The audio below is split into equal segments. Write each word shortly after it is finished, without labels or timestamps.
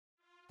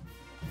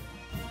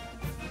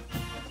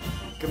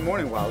Good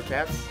morning,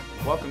 Wildcats.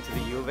 Welcome to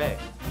the U of A.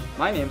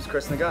 My name is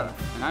Chris Nagata,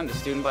 and I'm the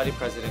Student Body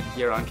President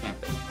here on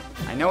campus.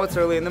 I know it's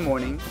early in the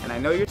morning, and I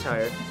know you're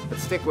tired, but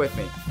stick with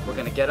me. We're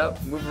going to get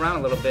up, move around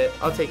a little bit.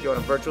 I'll take you on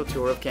a virtual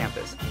tour of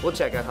campus. We'll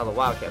check out how the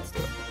Wildcats do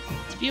it.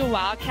 To be a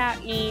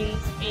Wildcat means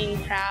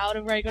being proud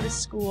of where I go to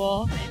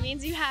school. It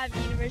means you have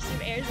University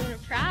of Arizona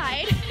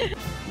pride.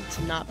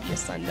 To not be a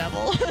Sun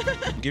Devil.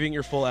 Giving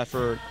your full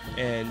effort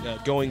and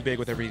going big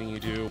with everything you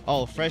do.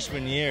 Oh,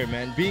 freshman year,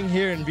 man. Being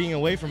here and being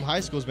away from high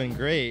school has been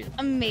great.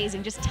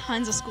 Amazing, just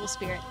tons of school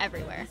spirit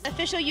everywhere.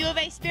 Official U of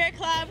A Spirit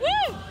Club,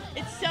 woo!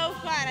 It's so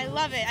fun, I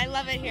love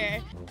it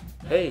here.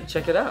 Hey,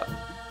 check it out.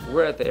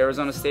 We're at the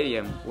Arizona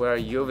Stadium where our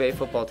U of A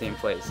football team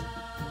plays.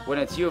 When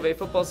it's U of A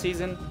football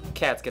season,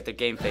 Cats get their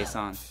game face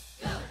on.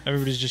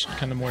 Everybody's just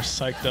kind of more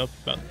psyched up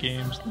about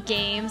games.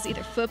 Games,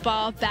 either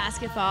football,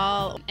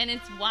 basketball. And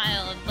it's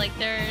wild, like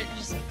there are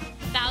just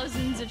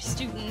thousands of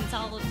students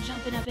all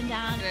jumping up and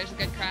down. There's a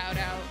good crowd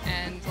out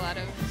and a lot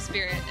of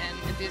spirit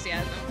and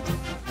enthusiasm.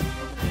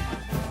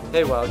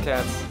 Hey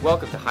Wildcats,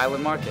 welcome to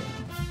Highland Market.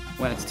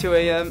 When it's 2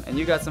 a.m. and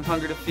you got some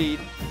hunger to feed,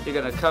 you're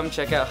gonna come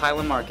check out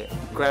Highland Market.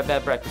 Grab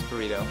that breakfast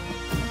burrito.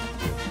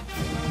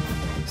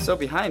 So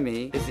behind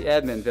me is the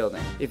admin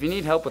building. If you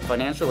need help with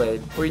financial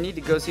aid or you need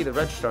to go see the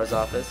registrar's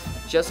office,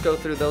 just go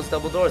through those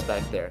double doors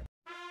back there.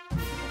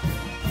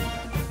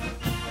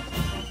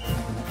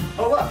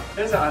 Oh look,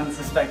 there's an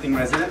unsuspecting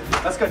resident.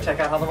 Let's go check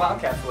out how the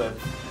Wildcats live.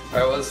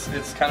 Alright, well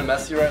it's kind of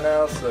messy right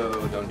now,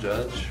 so don't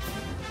judge.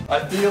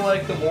 I feel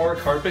like the more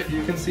carpet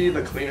you can see,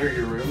 the cleaner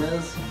your room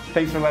is.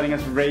 Thanks for letting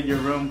us raid your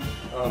room.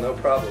 Oh, no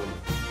problem.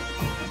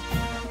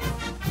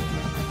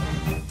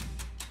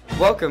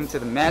 Welcome to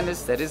the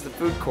madness that is the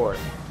food court.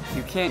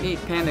 You can't eat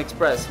Panda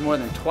Express more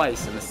than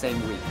twice in the same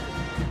week.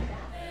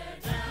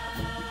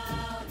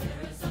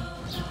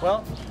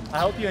 Well, I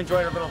hope you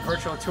enjoyed our little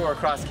virtual tour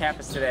across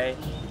campus today,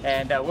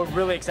 and we're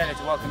really excited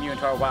to welcome you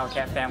into our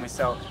Wildcat family.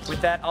 So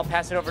with that, I'll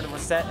pass it over to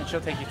Lisette, and she'll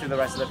take you through the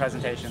rest of the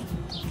presentation.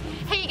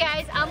 Hey you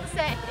guys, I'm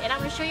Lisette, and I'm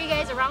going to show you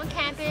guys around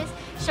campus,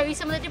 show you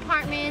some of the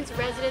departments,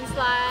 Residence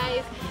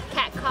Live,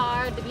 Cat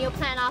Card, the meal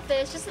plan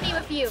office, just to name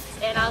a few,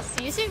 and I'll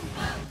see you soon.